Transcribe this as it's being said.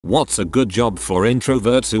What's a good job for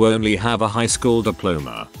introverts who only have a high school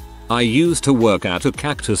diploma? I used to work at a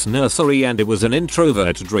cactus nursery and it was an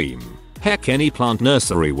introvert dream. Heck, any plant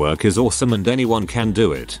nursery work is awesome and anyone can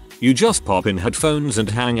do it. You just pop in headphones and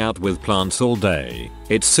hang out with plants all day.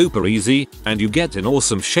 It's super easy and you get in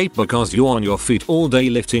awesome shape because you're on your feet all day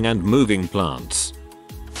lifting and moving plants.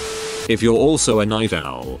 If you're also a night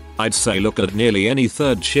owl, I'd say look at nearly any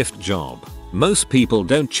third shift job. Most people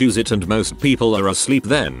don't choose it and most people are asleep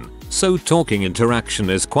then, so talking interaction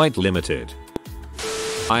is quite limited.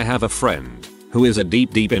 I have a friend who is a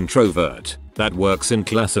deep introvert that works in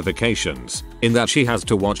classifications, in that she has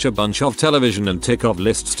to watch a bunch of television and tick off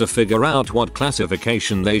lists to figure out what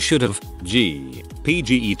classification they should have, G,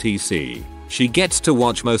 PG etc. She gets to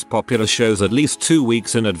watch most popular shows at least 2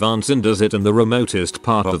 weeks in advance and does it in the remotest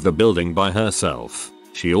part of the building by herself.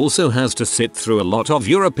 She also has to sit through a lot of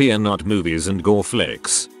European art movies and gore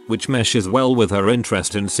flicks, which meshes well with her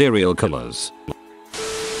interest in serial killers.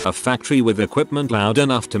 A factory with equipment loud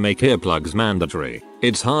enough to make earplugs mandatory.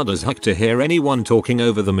 It's hard as heck to hear anyone talking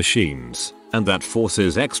over the machines, and that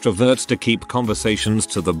forces extroverts to keep conversations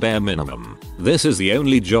to the bare minimum. This is the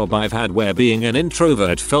only job I've had where being an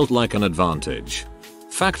introvert felt like an advantage.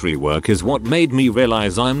 Factory work is what made me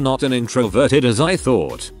realize I'm not as introverted as I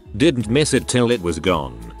thought. Didn't miss it till it was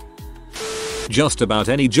gone. Just about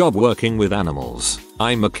any job working with animals.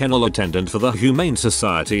 I'm a kennel attendant for the Humane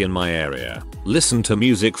Society in my area. Listen to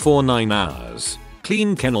music for 9 hours.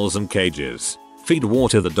 Clean kennels and cages. Feed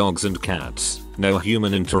water the dogs and cats. No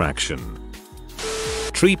human interaction.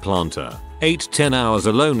 Tree planter. 8-10 hours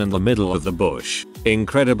alone in the middle of the bush.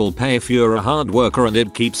 Incredible pay if you're a hard worker and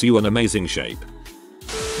it keeps you in amazing shape.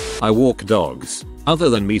 I walk dogs.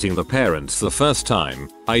 Other than meeting the parents the first time,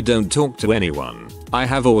 I don't talk to anyone. I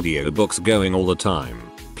have audiobooks going all the time.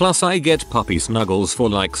 Plus I get puppy snuggles for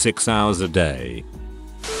like 6 hours a day.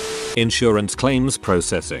 Insurance claims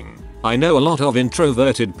processing. I know a lot of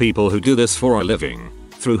introverted people who do this for a living,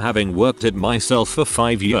 through having worked it myself for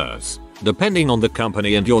 5 years. Depending on the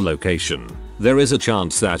company and your location, there is a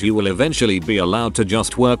chance that you will eventually be allowed to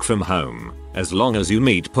just work from home, as long as you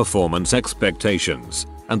meet performance expectations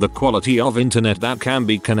and the quality of internet that can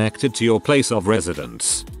be connected to your place of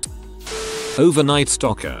residence. Overnight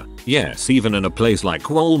stalker. Yes, even in a place like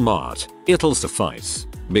Walmart, it'll suffice.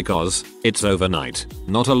 Because it's overnight,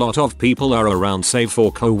 not a lot of people are around save for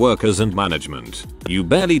co-workers and management. You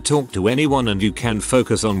barely talk to anyone and you can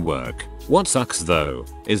focus on work. What sucks though,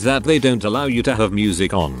 is that they don't allow you to have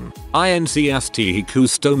music on. Insist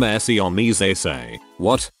custo merci on me they say.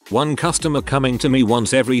 What? One customer coming to me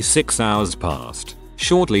once every 6 hours past.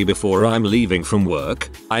 Shortly before I'm leaving from work,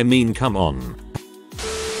 I mean come on.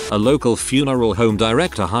 A local funeral home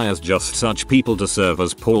director hires just such people to serve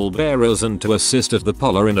as pallbearers and to assist at the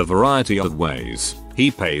parlor in a variety of ways. He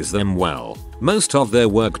pays them well. Most of their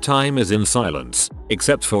work time is in silence,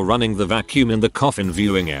 except for running the vacuum in the coffin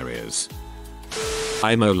viewing areas.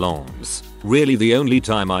 I mow lawns. Really the only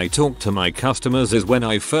time I talk to my customers is when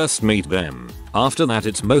I first meet them. After that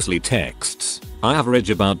it's mostly texts. I average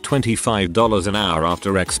about $25 an hour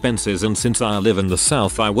after expenses and since I live in the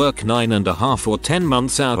south I work 9.5 or 10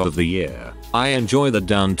 months out of the year. I enjoy the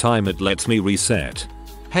downtime it lets me reset.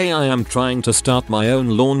 Hey, I am trying to start my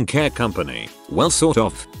own lawn care company. Well, sort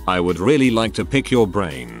of. I would really like to pick your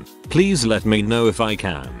brain. Please let me know if I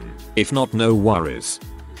can. If not, no worries.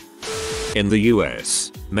 In the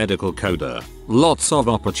US, medical coder. Lots of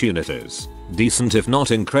opportunities. Decent if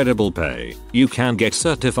not incredible pay. You can get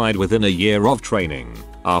certified within a year of training.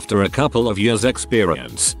 After a couple of years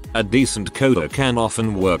experience, a decent coder can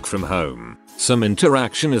often work from home. Some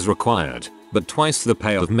interaction is required, but twice the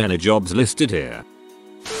pay of many jobs listed here.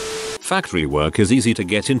 Factory work is easy to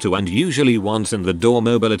get into and usually once in the door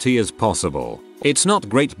mobility is possible. It's not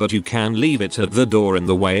great but you can leave it at the door in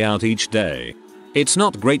the way out each day. It's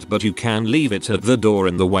not great but you can leave it at the door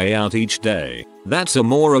in the way out each day. That's a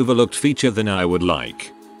more overlooked feature than I would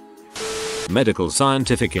like. Medical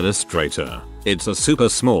scientific illustrator. It's a super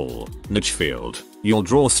small, niche field. You'll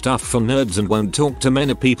draw stuff for nerds and won't talk to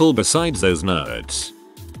many people besides those nerds.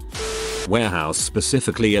 Warehouse,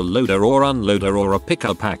 specifically a loader or unloader or a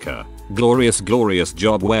picker packer. Glorious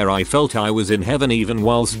job where I felt I was in heaven even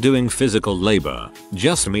whilst doing physical labor.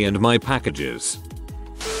 Just me and my packages.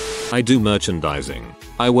 I do merchandising.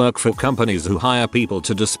 I work for companies who hire people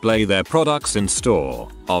to display their products in store.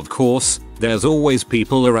 Of course, there's always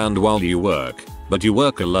people around while you work, but you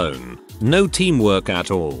work alone. No teamwork at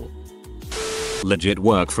all. Legit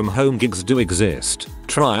work from home gigs do exist.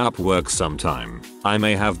 Try Upwork sometime. I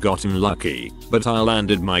may have gotten lucky, but I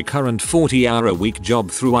landed my current 40-hour-a-week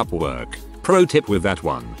job through Upwork. Pro tip with that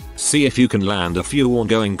one, see if you can land a few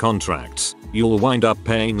ongoing contracts. You'll wind up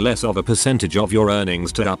paying less of a percentage of your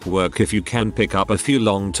earnings to Upwork if you can pick up a few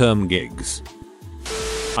long-term gigs.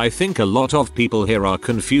 I think a lot of people here are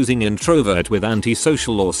confusing introvert with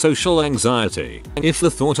antisocial or social anxiety. If the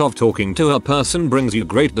thought of talking to a person brings you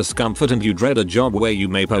great discomfort and you dread a job where you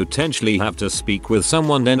may potentially have to speak with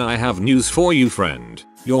someone, then I have news for you, friend.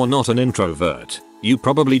 You're not an introvert. You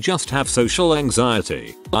probably just have social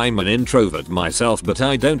anxiety. I'm an introvert myself, but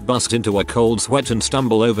I don't bust into a cold sweat and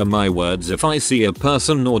stumble over my words if I see a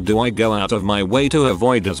person, nor do I go out of my way to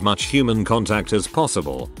avoid as much human contact as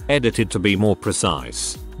possible. Edited to be more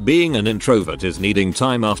precise. Being an introvert is needing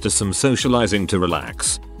time after some socializing to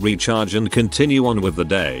relax, recharge and continue on with the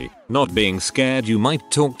day, not being scared you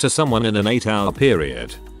might talk to someone in an 8-hour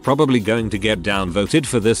period. Probably going to get downvoted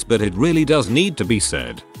for this, but it really does need to be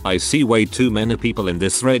said. I see way too many people in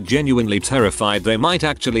this thread genuinely terrified they might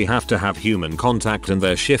actually have to have human contact in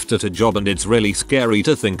their shift at a job, and it's really scary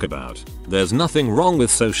to think about. There's nothing wrong with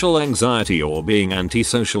social anxiety or being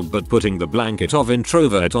antisocial, but putting the blanket of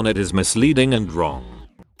introvert on it is misleading and wrong.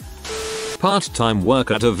 Part-time work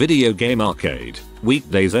at a video game arcade.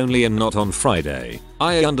 Weekdays only and not on Friday.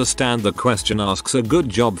 I understand the question asks a good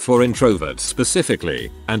job for introverts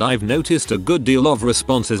specifically, and I've noticed a good deal of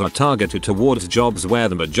responses are targeted towards jobs where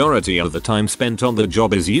the majority of the time spent on the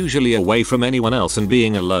job is usually away from anyone else and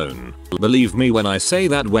being alone. Believe me when I say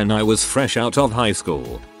that when I was fresh out of high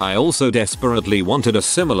school, I also desperately wanted a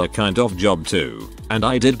similar kind of job too. And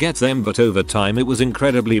I did get them, but over time it was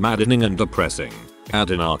incredibly maddening and depressing.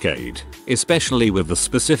 At an arcade, especially with the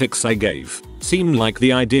specifics I gave, seemed like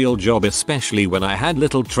the ideal job, especially when I had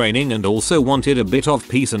little training and also wanted a bit of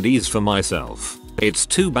peace and ease for myself. It's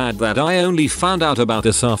too bad that I only found out about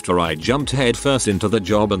this after I jumped headfirst into the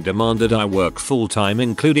job and demanded I work full-time,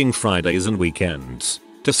 including Fridays and weekends.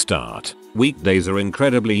 To start, weekdays are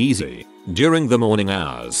incredibly easy. During the morning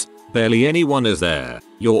hours, barely anyone is there.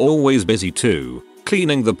 You're always busy too,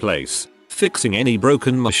 cleaning the place, fixing any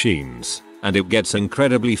broken machines. And it gets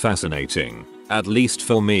incredibly fascinating, at least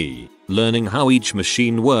for me, learning how each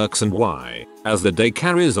machine works and why. As the day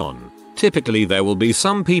carries on, typically there will be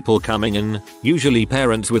some people coming in, usually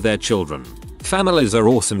parents with their children. Families are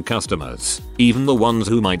awesome customers, even the ones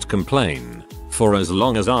who might complain. For as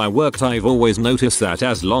long as I worked, I've always noticed that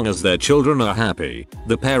as long as their children are happy,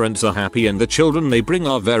 the parents are happy, and the children they bring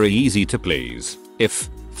are very easy to please. If,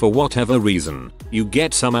 for whatever reason, you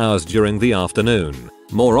get some hours during the afternoon,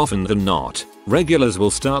 more often than not, regulars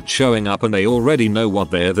will start showing up and they already know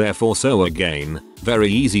what they're there for, so again,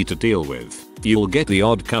 very easy to deal with. You'll get the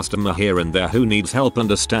odd customer here and there who needs help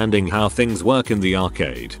understanding how things work in the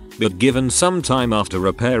arcade, but given some time after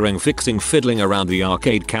repairing, fixing, fiddling around the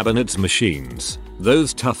arcade cabinets, machines,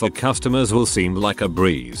 those tougher customers will seem like a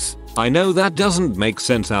breeze. I know that doesn't make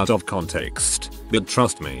sense out of context, but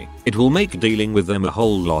trust me, it will make dealing with them a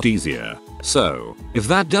whole lot easier. So, if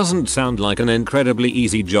that doesn't sound like an incredibly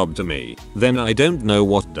easy job to me, then I don't know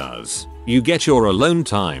what does. You get your alone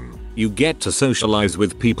time, you get to socialize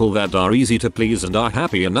with people that are easy to please and are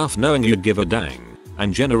happy enough knowing you give a dang.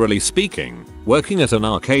 And generally speaking, working at an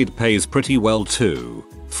arcade pays pretty well too.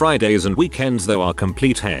 Fridays and weekends though are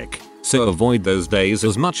complete heck, so avoid those days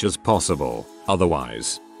as much as possible,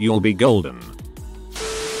 otherwise, you'll be golden.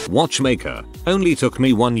 Watchmaker. Only took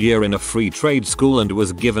me 1 year in a free trade school and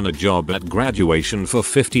was given a job at graduation for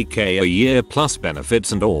 $50k a year plus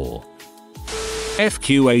benefits and all.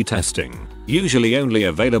 FQA testing. Usually only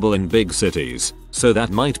available in big cities, so that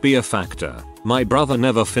might be a factor. My brother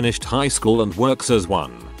never finished high school and works as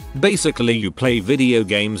one. Basically you play video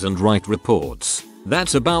games and write reports.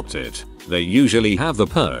 That's about it. They usually have the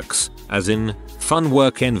perks, as in, fun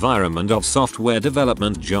work environment of software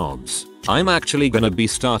development jobs. I'm actually gonna be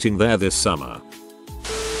starting there this summer.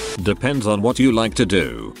 Depends on what you like to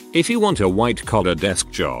do. If you want a white-collar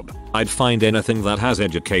desk job, I'd find anything that has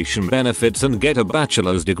education benefits and get a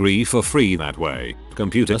bachelor's degree for free that way.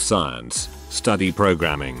 Computer science, study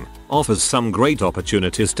programming, offers some great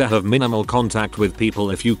opportunities to have minimal contact with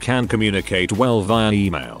people if you can communicate well via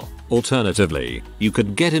email. Alternatively, you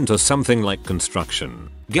could get into something like construction,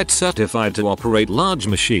 get certified to operate large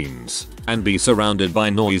machines, and be surrounded by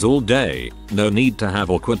noise all day. No need to have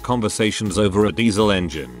awkward conversations over a diesel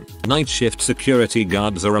engine. Night shift security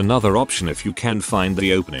guards are another option if you can find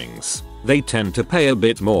the openings. They tend to pay a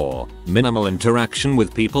bit more, minimal interaction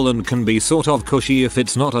with people, and can be sort of cushy if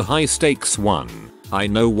it's not a high stakes one. I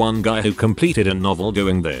know one guy who completed a novel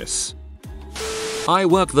doing this. I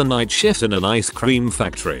work the night shift in an ice cream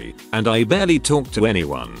factory, and I barely talk to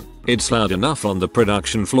anyone. It's loud enough on the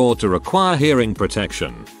production floor to require hearing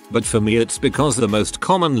protection, but for me it's because the most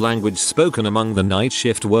common language spoken among the night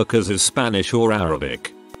shift workers is Spanish or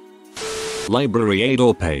Arabic. Library aide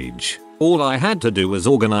or page. All I had to do was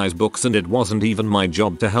organize books and it wasn't even my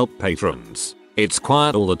job to help patrons. It's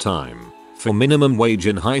quiet all the time. For minimum wage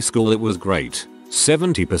in high school it was great.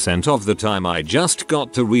 70% of the time I just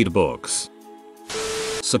got to read books.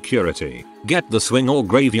 Security. Get the swing or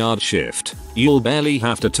graveyard shift. You'll barely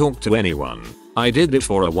have to talk to anyone. I did it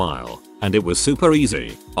for a while, and it was super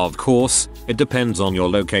easy. Of course, it depends on your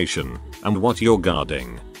location and what you're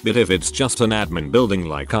guarding. But if it's just an admin building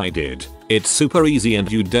like I did, it's super easy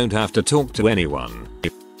and you don't have to talk to anyone.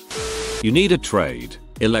 You need a trade.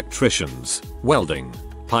 Electricians, welding,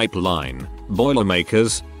 pipeline,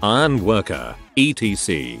 boilermakers, iron worker,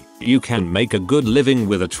 etc. You can make a good living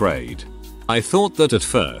with a trade. I thought that at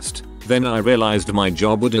first, then I realized my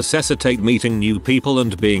job would necessitate meeting new people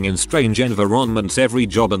and being in strange environments every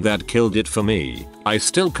job, and that killed it for me. I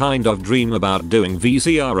still kind of dream about doing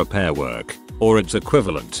VCR repair work, or its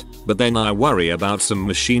equivalent, but then I worry about some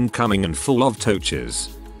machine coming in full of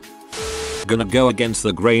touches. Gonna go against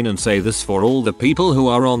the grain and say this for all the people who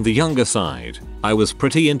are on the younger side. I was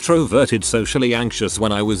pretty introverted, socially anxious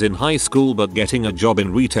when I was in high school, but getting a job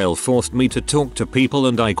in retail forced me to talk to people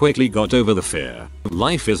and I quickly got over the fear.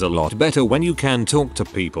 Life is a lot better when you can talk to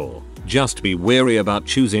people. Just be wary about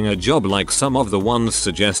choosing a job like some of the ones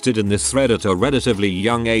suggested in this thread at a relatively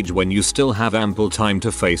young age when you still have ample time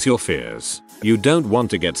to face your fears. You don't want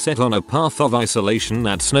to get set on a path of isolation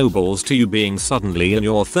that snowballs to you being suddenly in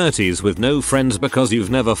your 30s with no friends because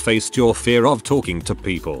you've never faced your fear of talking to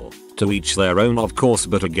people. To each their own, of course,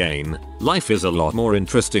 but again, life is a lot more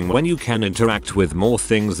interesting when you can interact with more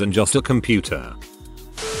things than just a computer.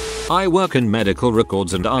 I work in medical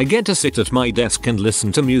records and I get to sit at my desk and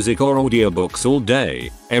listen to music or audiobooks all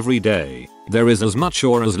day, every day. There is as much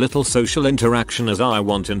or as little social interaction as I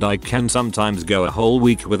want, and I can sometimes go a whole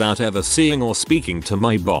week without ever seeing or speaking to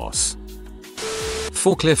my boss.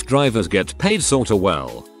 Forklift drivers get paid sorta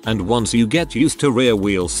well, and once you get used to rear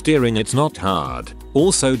wheel steering it's not hard.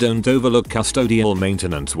 Also, don't overlook custodial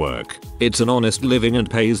maintenance work. It's an honest living and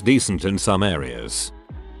pays decent in some areas.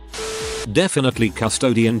 Definitely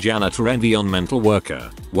custodian, janitor, environmental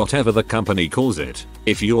worker, whatever the company calls it.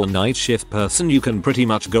 If you're a night shift person you can pretty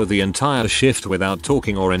much go the entire shift without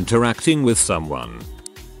talking or interacting with someone.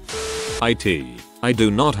 IT. I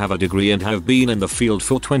do not have a degree and have been in the field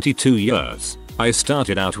for 22 years. I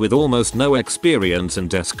started out with almost no experience in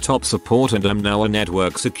desktop support and am now a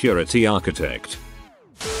network security architect.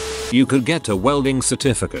 You could get a welding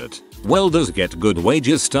certificate. Welders get good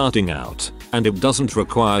wages starting out, and it doesn't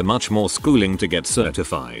require much more schooling to get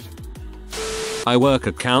certified. I work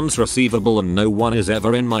accounts receivable and no one is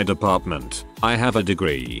ever in my department. I have a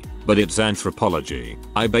degree, but it's anthropology.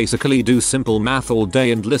 I basically do simple math all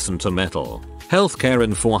day and listen to metal. Healthcare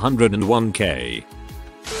in 401k.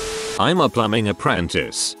 I'm a plumbing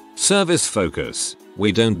apprentice. Service focus.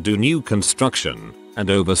 We don't do new construction. And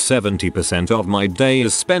over 70% of my day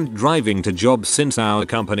is spent driving to jobs since our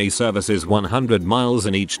company services 100 miles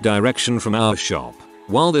in each direction from our shop.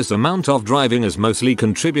 While this amount of driving is mostly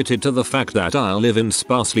contributed to the fact that I live in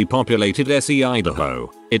sparsely populated SE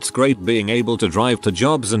Idaho, it's great being able to drive to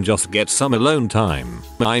jobs and just get some alone time.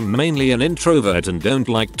 I'm mainly an introvert and don't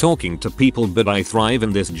like talking to people, but I thrive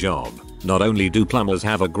in this job. Not only do plumbers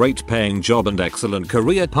have a great paying job and excellent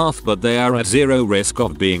career path, but they are at zero risk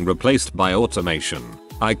of being replaced by automation.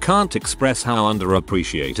 I can't express how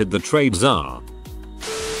underappreciated the trades are.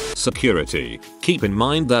 Security. Keep in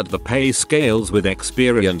mind that the pay scales with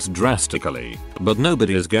experience drastically, but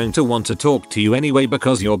nobody is going to want to talk to you anyway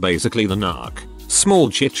because you're basically the narc. Small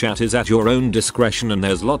chit chat is at your own discretion, and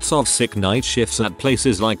there's lots of sick night shifts at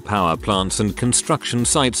places like power plants and construction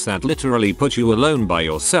sites that literally put you alone by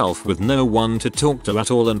yourself with no one to talk to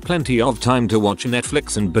at all and plenty of time to watch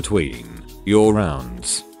Netflix in between your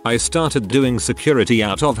rounds. I started doing security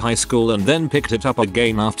out of high school and then picked it up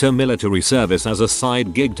again after military service as a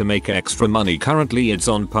side gig to make extra money. Currently it's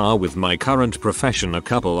on par with my current profession, a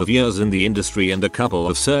couple of years in the industry and a couple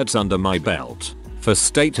of certs under my belt. For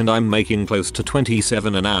state, and I'm making close to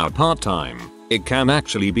 27 an hour part-time. It can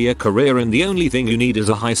actually be a career, and the only thing you need is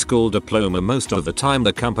a high school diploma. Most of the time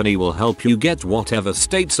the company will help you get whatever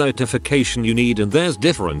state certification you need, and there's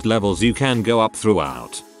different levels you can go up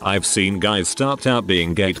throughout. I've seen guys start out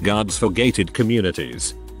being gate guards for gated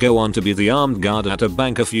communities, go on to be the armed guard at a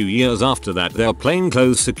bank. A few years after that they're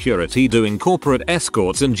plainclothes security doing corporate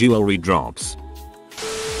escorts and jewelry drops.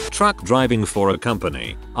 Truck driving for a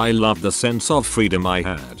company. I loved the sense of freedom I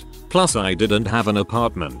had. Plus I didn't have an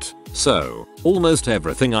apartment. So, almost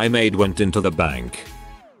everything I made went into the bank.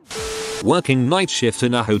 Working night shift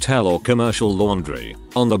in a hotel or commercial laundry,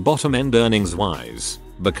 on the bottom end earnings wise.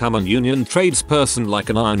 Become a union tradesperson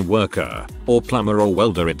like an iron worker, or plumber or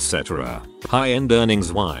welder etc. High end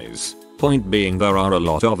earnings wise. Point being there are a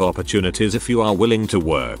lot of opportunities if you are willing to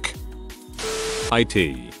work.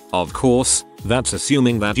 IT. Of course, that's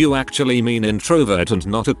assuming that you actually mean introvert and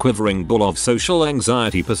not a quivering ball of social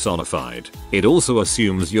anxiety personified. It also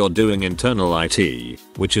assumes you're doing internal IT,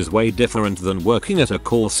 which is way different than working at a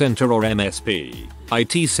call center or MSP.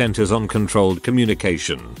 IT centers on controlled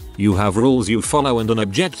communication. You have rules you follow and an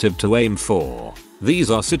objective to aim for.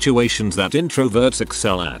 These are situations that introverts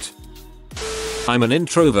excel at. I'm an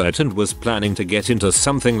introvert and was planning to get into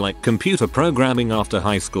something like computer programming after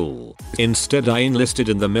high school. Instead I enlisted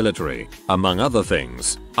in the military. Among other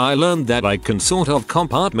things, I learned that I can sort of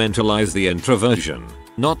compartmentalize the introversion.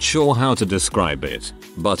 Not sure how to describe it,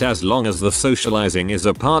 but as long as the socializing is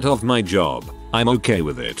a part of my job, I'm okay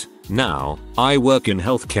with it. Now, I work in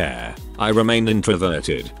healthcare. I remain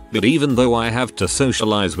introverted, but even though I have to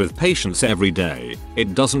socialize with patients every day,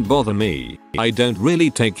 it doesn't bother me. I don't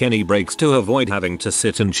really take any breaks to avoid having to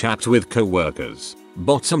sit and chat with coworkers.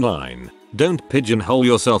 Bottom line, don't pigeonhole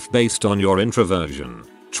yourself based on your introversion.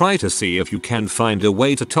 Try to see if you can find a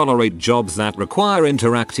way to tolerate jobs that require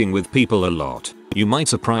interacting with people a lot. You might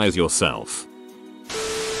surprise yourself.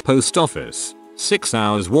 Post office. 6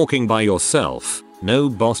 hours walking by yourself. No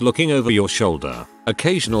boss looking over your shoulder.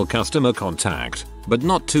 Occasional customer contact, but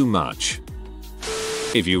not too much.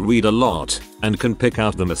 If you read a lot and can pick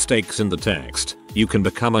out the mistakes in the text, you can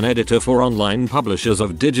become an editor for online publishers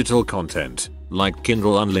of digital content, like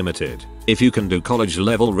Kindle Unlimited. If you can do college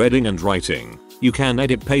level reading and writing, you can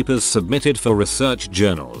edit papers submitted for research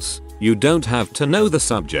journals. You don't have to know the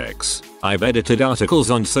subjects. I've edited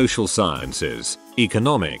articles on social sciences,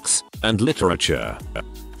 economics, and literature.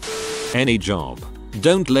 Any job.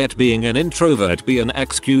 Don't let being an introvert be an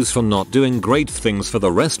excuse for not doing great things for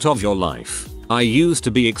the rest of your life. I used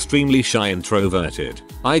to be extremely shy introverted.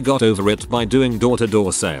 I got over it by doing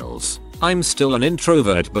door-to-door sales. I'm still an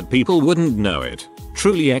introvert but people wouldn't know it.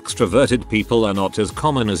 Truly extroverted people are not as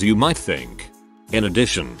common as you might think. In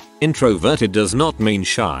addition, introverted does not mean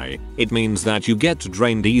shy, it means that you get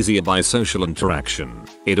drained easier by social interaction.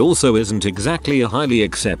 It also isn't exactly a highly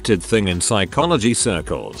accepted thing in psychology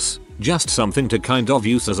circles. Just something to kind of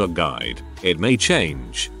use as a guide. It may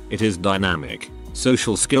change. It is dynamic.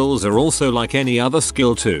 Social skills are also like any other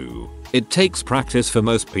skill too. It takes practice for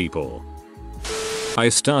most people. I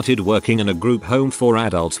started working in a group home for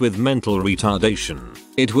adults with mental retardation.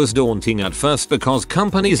 It was daunting at first because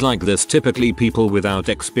companies like this typically people without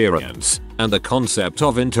experience, and the concept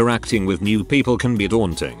of interacting with new people can be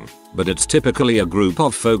daunting. But it's typically a group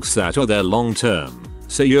of folks that are there long term,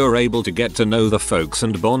 so you're able to get to know the folks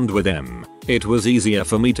and bond with them. It was easier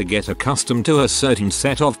for me to get accustomed to a certain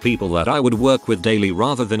set of people that I would work with daily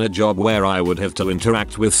rather than a job where I would have to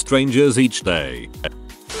interact with strangers each day.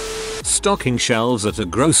 Stocking shelves at a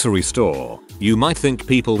grocery store. You might think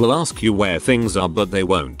people will ask you where things are but they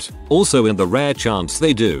won't. Also in the rare chance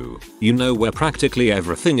they do, you know where practically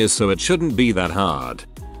everything is so it shouldn't be that hard.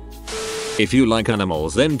 If you like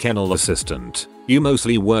animals then kennel assistant. You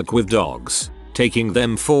mostly work with dogs, taking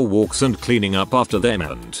them for walks and cleaning up after them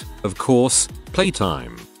and, of course,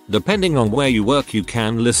 playtime. Depending on where you work you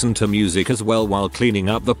can listen to music as well while cleaning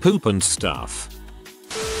up the poop and stuff.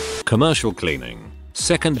 Commercial cleaning.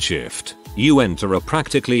 Second shift. You enter a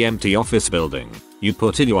practically empty office building. You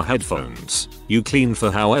put in your headphones. You clean for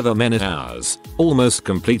however many hours, almost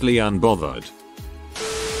completely unbothered.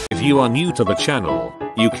 If you are new to the channel,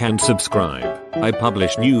 you can subscribe. I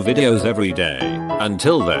publish new videos every day.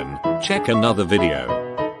 Until then, check another video.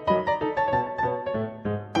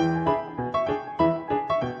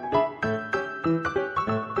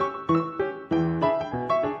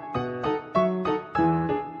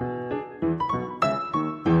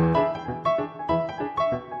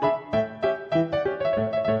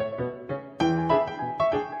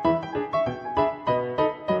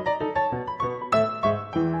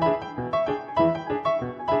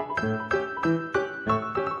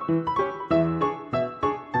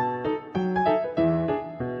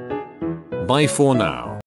 Bye for now.